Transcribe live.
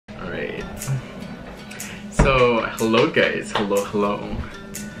So, hello guys, hello.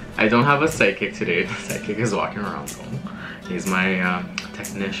 I don't have a sidekick today. The sidekick is walking around though. He's my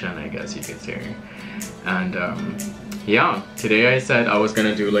technician, I guess you could say. And yeah, today I said I was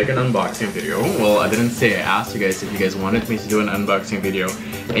gonna do like an unboxing video. Well, I didn't say, I asked you guys if you guys wanted me to do an unboxing video,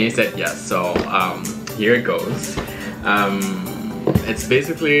 and you said yes, so here it goes. It's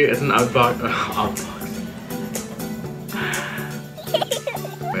basically, it's an unboxing.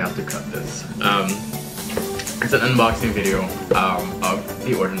 We have to cut this. It's an unboxing video of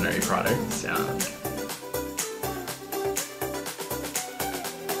The Ordinary products, and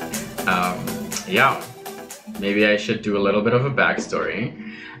yeah, maybe I should do a little bit of a backstory.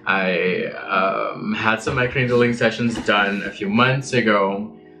 I had some microneedling sessions done a few months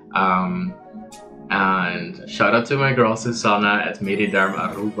ago, and shout out to my girl Susanna at Mediderm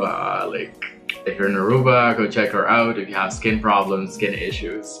Aruba. Like, if you're in Aruba, go check her out if you have skin problems, skin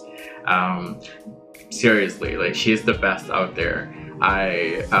issues. Seriously, like, she's the best out there.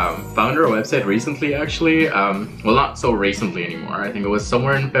 I found her website recently, actually. Well, not so recently anymore. I think it was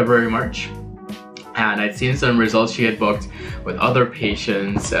somewhere in February, March. And I'd seen some results she had booked with other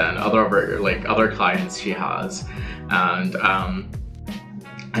patients and other clients she has. And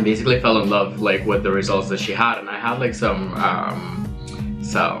I basically fell in love with the results that she had. And I had like some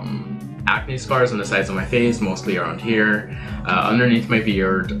acne scars on the sides of my face, mostly around here, underneath my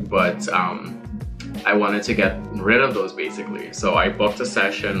beard, but I wanted to get rid of those basically. So I booked a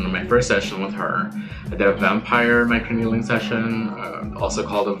session, my first session with her. I did a vampire microneedling session, also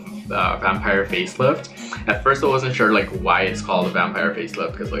called a vampire facelift. At first I wasn't sure like why it's called a vampire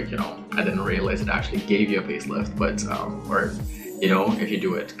facelift, because like, you know, I didn't realize it actually gave you a facelift, but or you know, if you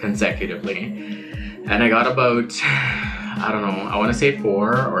do it consecutively. And I got about, I don't know, I want to say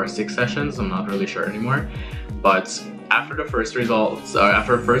 4 or 6 sessions, I'm not really sure anymore. But after the first results,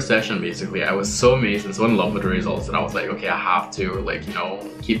 after the first session basically, I was so amazed and so in love with the results, and I was like, okay, I have to, like, you know,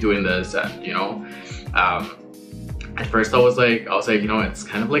 keep doing this. And you know, at first I was like, you know, it's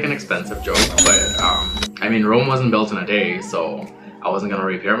kind of like an expensive joke, but I mean, Rome wasn't built in a day, so I wasn't gonna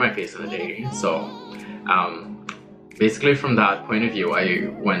repair my face in a day. So basically from that point of view,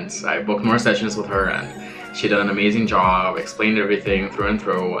 I booked more sessions with her, and she did an amazing job, explained everything through and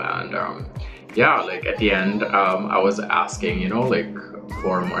through. And yeah, like at the end, I was asking, you know, like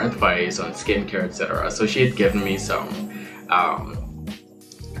for more advice on skincare, etc. So she had given me some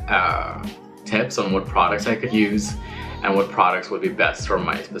tips on what products I could use and what products would be best for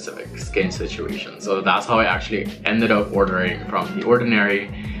my specific skin situation. So that's how I actually ended up ordering from The Ordinary,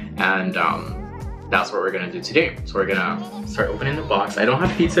 and that's what we're gonna do today. So we're gonna start opening the box. I don't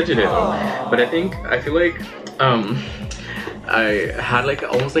have pizza today though, but I feel like I had like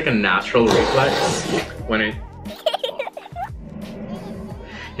almost like a natural reflex when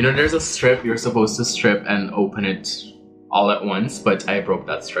you know, there's a strip, you're supposed to strip and open it all at once, but I broke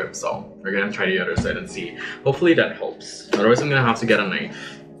that strip, so we're gonna try the other side and see. Hopefully that helps. Otherwise I'm gonna have to get a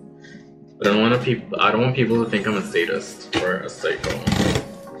knife. But I don't want people to think I'm a sadist or a psycho,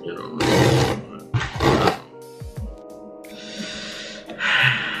 you know.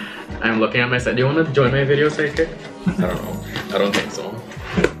 I'm looking at my side. Do you want to join my video, sidekick? I don't know. I don't think so.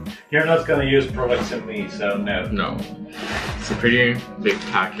 You're not going to use products in me, so no. No. It's a pretty big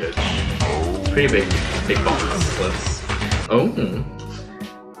package. Pretty big box. Oh.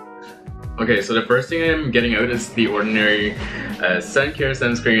 Okay, so the first thing I'm getting out is The Ordinary sun care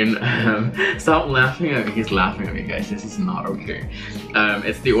sunscreen. Stop laughing at me. He's laughing at me, guys. This is not okay.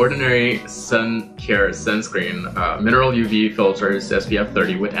 It's The Ordinary sun care sunscreen. Mineral UV filters, SPF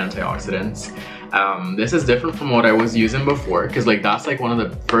 30 with antioxidants. This is different from what I was using before, because like that's like one of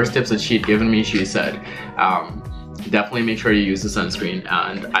the first tips that she'd given me. She said, definitely make sure you use the sunscreen,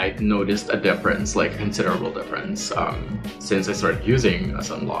 and I noticed a difference, like a considerable difference, since I started using a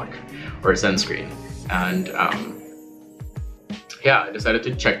sunblock or a sunscreen. And yeah, I decided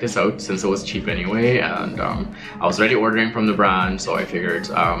to check this out since it was cheap anyway, and I was already ordering from the brand, so I figured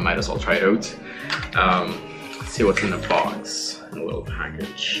might as well try it out. Let's see what's in the box, in a little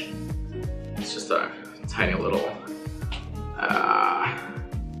package. It's just a tiny little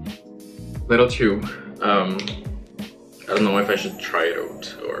tube. I don't know if I should try it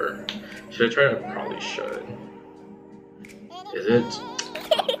out, or should I try it? I probably should. Is it?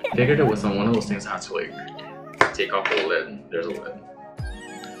 I figured it was on one of those things I had to like take off the lid. There's a lid.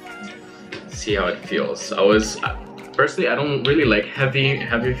 See how it feels. Personally, I don't really like heavy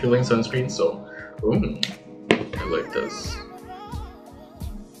feeling sunscreen, so ooh, I like this.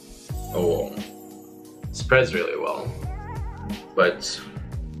 Oh, spreads really well, but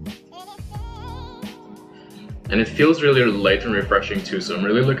And it feels really light and refreshing too, so I'm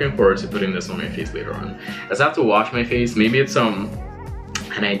really looking forward to putting this on my face later on. As I have to wash my face, maybe it's an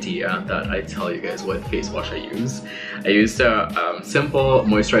idea that I tell you guys what face wash I use. I used a simple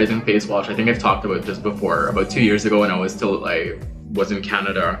moisturizing face wash. I think I've talked about this before, about 2 years ago when I was in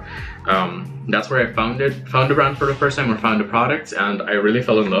Canada. That's where I found the brand for the first time, or found the product, and I really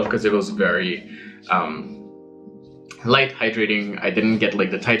fell in love because it was very light, hydrating. I didn't get like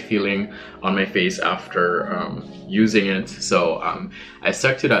the tight feeling on my face after using it, so I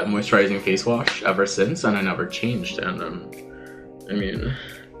stuck to that moisturizing face wash ever since, and I never changed. And I mean,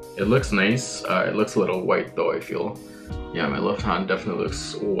 it looks nice. It looks a little white though, I feel. Yeah, my left hand definitely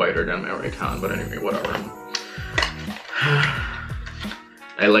looks whiter than my right hand, but anyway, whatever.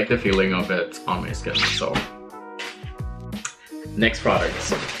 I like the feeling of it on my skin. So next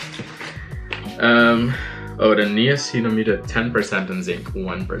products. Oh, the niacinamide 10% and zinc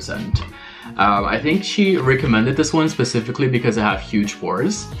 1%. I think she recommended this one specifically because I have huge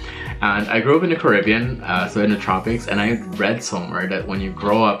pores. And I grew up in the Caribbean, so in the tropics, and I read somewhere that when you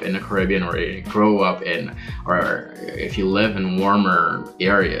grow up in the Caribbean, or you grow up in, or if you live in warmer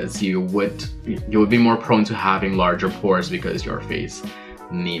areas, you would be more prone to having larger pores because your face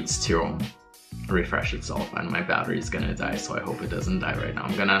needs to refresh itself, and my battery is gonna die, so I hope it doesn't die right now.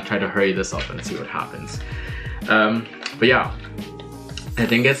 I'm gonna try to hurry this up and see what happens. But yeah, I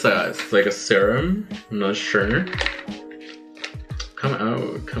think it's like a serum. I'm not sure. Come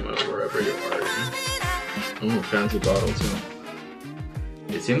out wherever you are. Oh, fancy bottle too.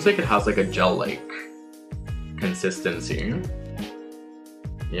 It seems like it has like a gel-like consistency.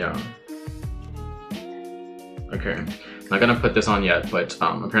 Yeah. Okay. Not gonna put this on yet, but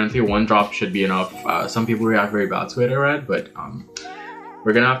apparently 1 drop should be enough. Some people react very bad to it, I read, but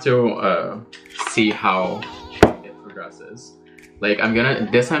we're gonna have to see how it progresses. Like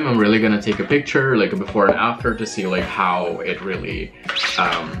this time I'm really gonna take a picture, like a before and after, to see like how it really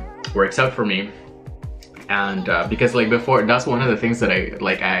works out for me. And because like before, that's one of the things that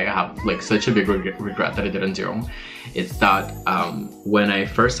I have like such a big regret that I didn't do. It's that when I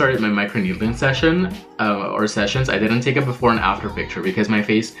first started my microneedling session or sessions, I didn't take a before and after picture because my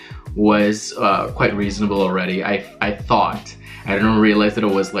face was quite reasonable already. I thought. I didn't realize that it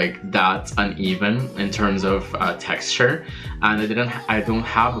was like that uneven in terms of texture, and I don't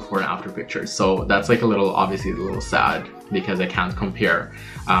have before and after pictures, so that's like obviously a little sad because I can't compare.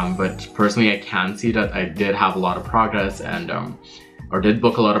 But personally, I can see that I did have a lot of progress, and or did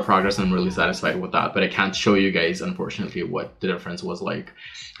book a lot of progress, and I'm really satisfied with that. But I can't show you guys, unfortunately, what the difference was like.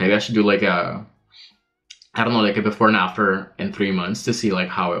 Maybe I should do like I don't know, like a before and after in 3 months to see like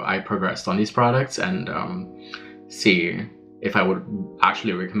how I progressed on these products, and see if I would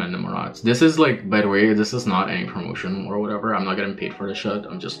actually recommend them or not. This is like, by the way, this is not any promotion or whatever. I'm not getting paid for this shit.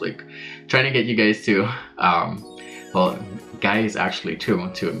 I'm just like trying to get you guys to, well, guys actually too,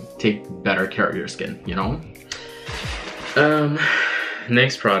 to take better care of your skin, you know?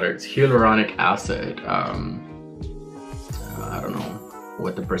 Next product, hyaluronic acid. I don't know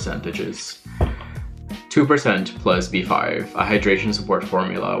what the percentage is. 2% plus B5, a hydration support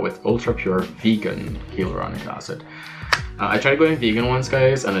formula with ultra pure vegan hyaluronic acid. I tried going vegan once,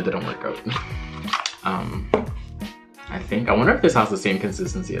 guys, and it didn't work out. I wonder if this has the same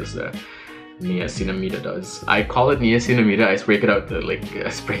consistency as the niacinamide does. I call it niacinamide, I break it out,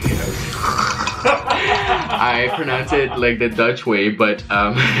 I pronounce it like the Dutch way, but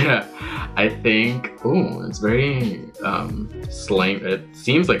I think, oh, it's very slimy. It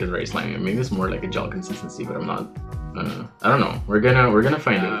seems like it's very slimy. Maybe it's more like a gel consistency, but I'm not, I don't know. We're gonna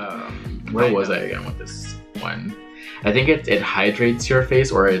find out. Where was I again with this one? I think it hydrates your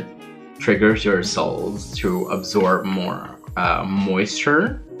face, or it triggers your cells to absorb more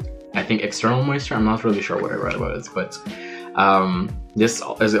moisture. I think external moisture. I'm not really sure what I read about it, but this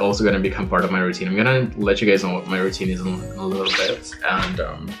is also going to become part of my routine. I'm going to let you guys know what my routine is in a little bit, and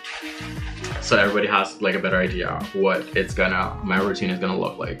so everybody has like a better idea what my routine is gonna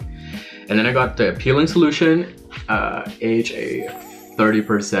look like. And then I got the peeling solution, AHA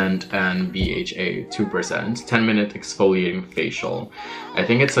 30% and BHA 2%, 10-minute exfoliating facial. I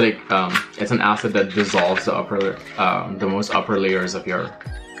think it's like it's an acid that dissolves the most upper layers of your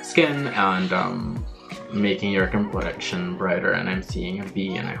skin, and making your complexion brighter. And I'm seeing a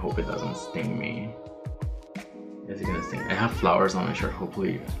bee, and I hope it doesn't sting me. Is it gonna sting? I have flowers on my shirt.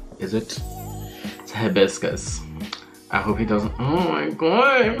 Hopefully, is it? It's hibiscus. I hope he doesn't. Oh my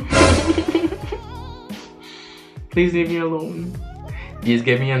god! Please leave me alone. Bees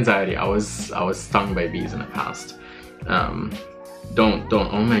gave me anxiety. I was stung by bees in the past. Don't.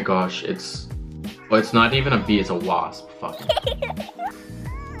 Oh my gosh, it's not even a bee. It's a wasp. Fucking.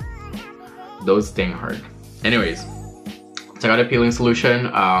 Those sting hard. Anyways, so I got a peeling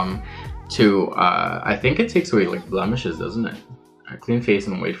solution to I think it takes away like blemishes, doesn't it? Clean face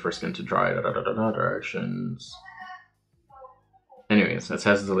and wait for skin to dry. Directions. Anyways, it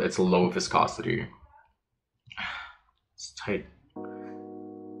says it's low viscosity. It's tight.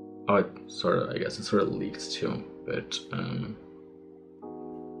 Oh, it sort of, I guess it sort of leaks too, but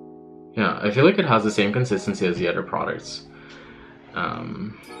yeah, I feel like it has the same consistency as the other products.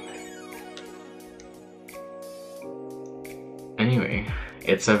 Anyway,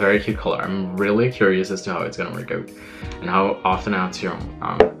 it's a very cute color. I'm really curious as to how it's gonna work out and how often I have to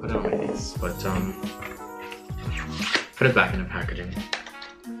put it on my face, but put it back in the packaging.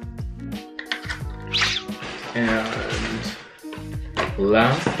 And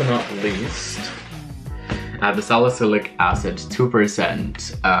last but not least, I have the salicylic acid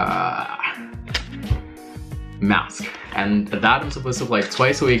 2% mask, and that I'm supposed to apply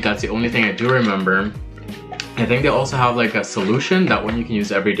twice a week. That's the only thing I do remember. I think they also have like a solution, that one you can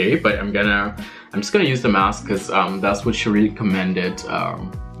use every day, but I'm just gonna use the mask because that's what she recommended,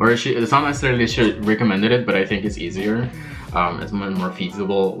 or it's not necessarily she recommended it, but I think it's easier. It's more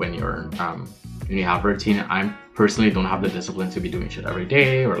feasible when you're when you have a routine. I personally don't have the discipline to be doing shit every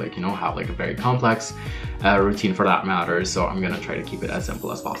day, or like, you know, have like a very complex routine for that matter, so I'm gonna try to keep it as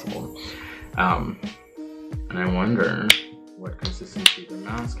simple as possible. And I wonder what consistency the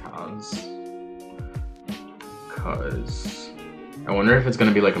mask has, because I wonder if it's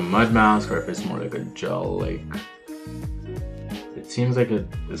gonna be like a mud mask or if it's more like a gel. Like, it seems like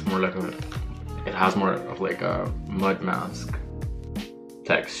it's more like it has more of like a mud mask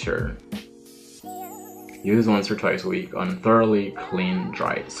texture. Use once or twice a week on thoroughly clean,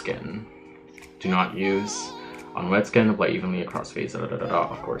 dry skin. Do not use on wet skin. Apply evenly across face.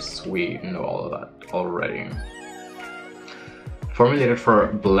 Of course, we know all of that already. Formulated for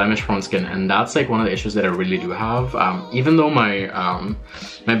blemish-prone skin, and that's like one of the issues that I really do have. Even though my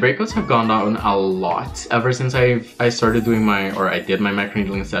my breakouts have gone down a lot ever since I started doing I did my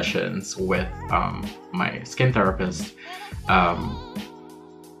microneedling sessions with my skin therapist.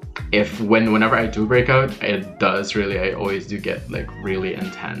 Whenever I do break out, it does really, I always do get like really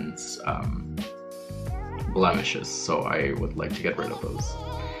intense blemishes, so I would like to get rid of those.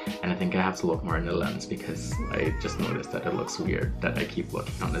 And I think I have to look more in the lens, because I just noticed that it looks weird that I keep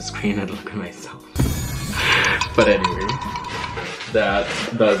looking on the screen and look at myself. But anyway, that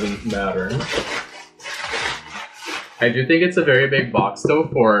doesn't matter. I do think it's a very big box though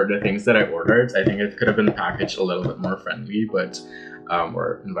for the things that I ordered. I think it could have been packaged a little bit more friendly, but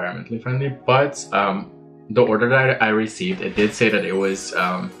or environmentally friendly. But the order that I received, it did say that it was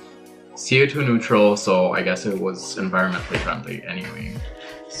CO2 neutral, so I guess it was environmentally friendly anyway.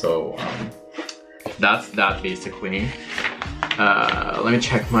 So that's that basically. Let me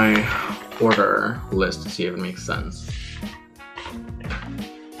check my order list to see if it makes sense.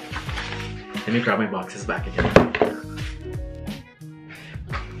 Let me grab my boxes back again.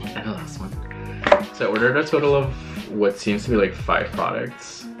 And the last one. So I ordered a total of what seems to be like 5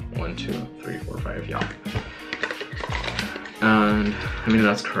 products. 1, 2, 3, 4, 5, yeah. And I mean,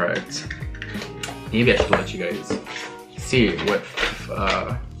 that's correct. Maybe I should let you guys see what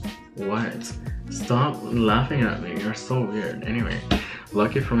Stop laughing at me, you're so weird. Anyway,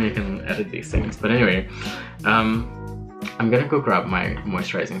 lucky for me I can edit these things. But anyway, I'm gonna go grab my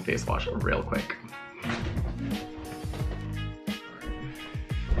moisturizing face wash real quick.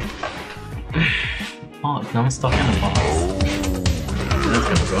 Oh, now I'm stuck in the box. That's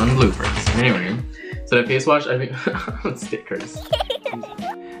gonna go on bloopers. Anyway, so the face wash I've been stickers.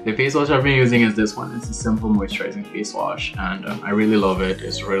 The face wash I've been using is this one. It's a simple moisturizing face wash, and I really love it.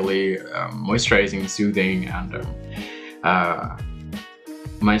 It's really moisturizing, soothing, and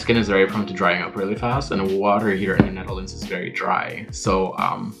my skin is very prone to drying up really fast, and the water here in the Netherlands is very dry. So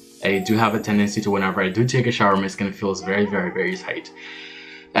I do have a tendency to, whenever I do take a shower, my skin feels very, very, very tight.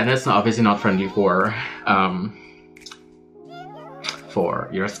 And that's obviously not friendly for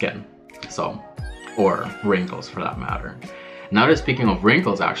your skin, so, or wrinkles for that matter. Now that speaking of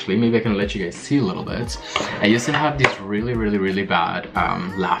wrinkles, actually, maybe I can let you guys see a little bit. I used to have these really, really, really bad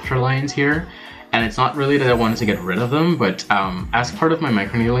laughter lines here. And it's not really that I wanted to get rid of them, but as part of my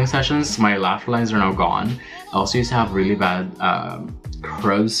microneedling sessions, my laughter lines are now gone. I also used to have really bad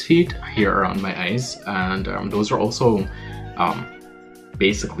crow's feet here around my eyes, and those are also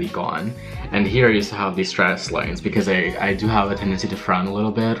basically gone. And here I used to have these stress lines because I do have a tendency to frown a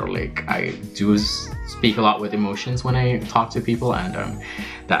little bit, or like I do speak a lot with emotions when I talk to people, and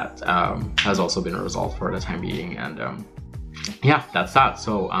that has also been resolved for the time being. And yeah, that's that.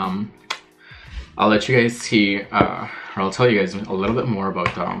 So I'll let you guys see, or I'll tell you guys a little bit more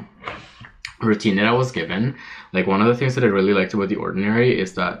about routine that I was given. Like, one of the things that I really liked about The Ordinary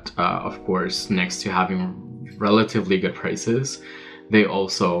is that, of course, next to having relatively good prices, they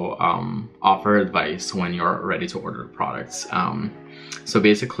also offer advice when you're ready to order products. So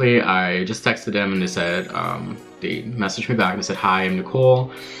basically, I just texted them and they said, they messaged me back. They said, "Hi, I'm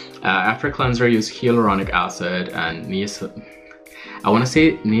Nicole. After a cleanser, use hyaluronic acid and I want to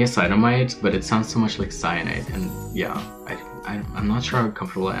say niacinamide, but it sounds so much like cyanide." And yeah, I'm not sure how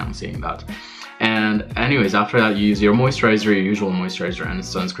comfortable I am saying that. And anyways, after that, you use your moisturizer, your usual moisturizer and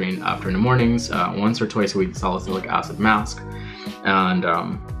sunscreen after in the mornings, once or twice a week, salicylic acid mask. And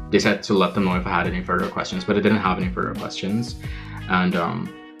they said to let them know if I had any further questions, but I didn't have any further questions. And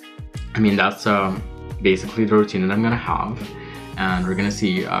I mean, that's basically the routine that I'm gonna have. And we're gonna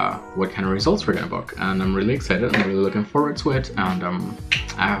see what kind of results we're gonna book. And I'm really excited, I'm really looking forward to it. And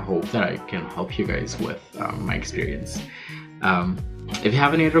I hope that I can help you guys with my experience. If you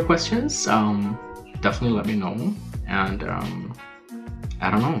have any other questions, definitely let me know. And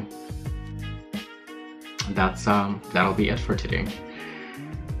I don't know. That'll be it for today.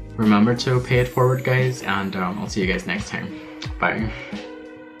 Remember to pay it forward, guys, and I'll see you guys next time. Bye.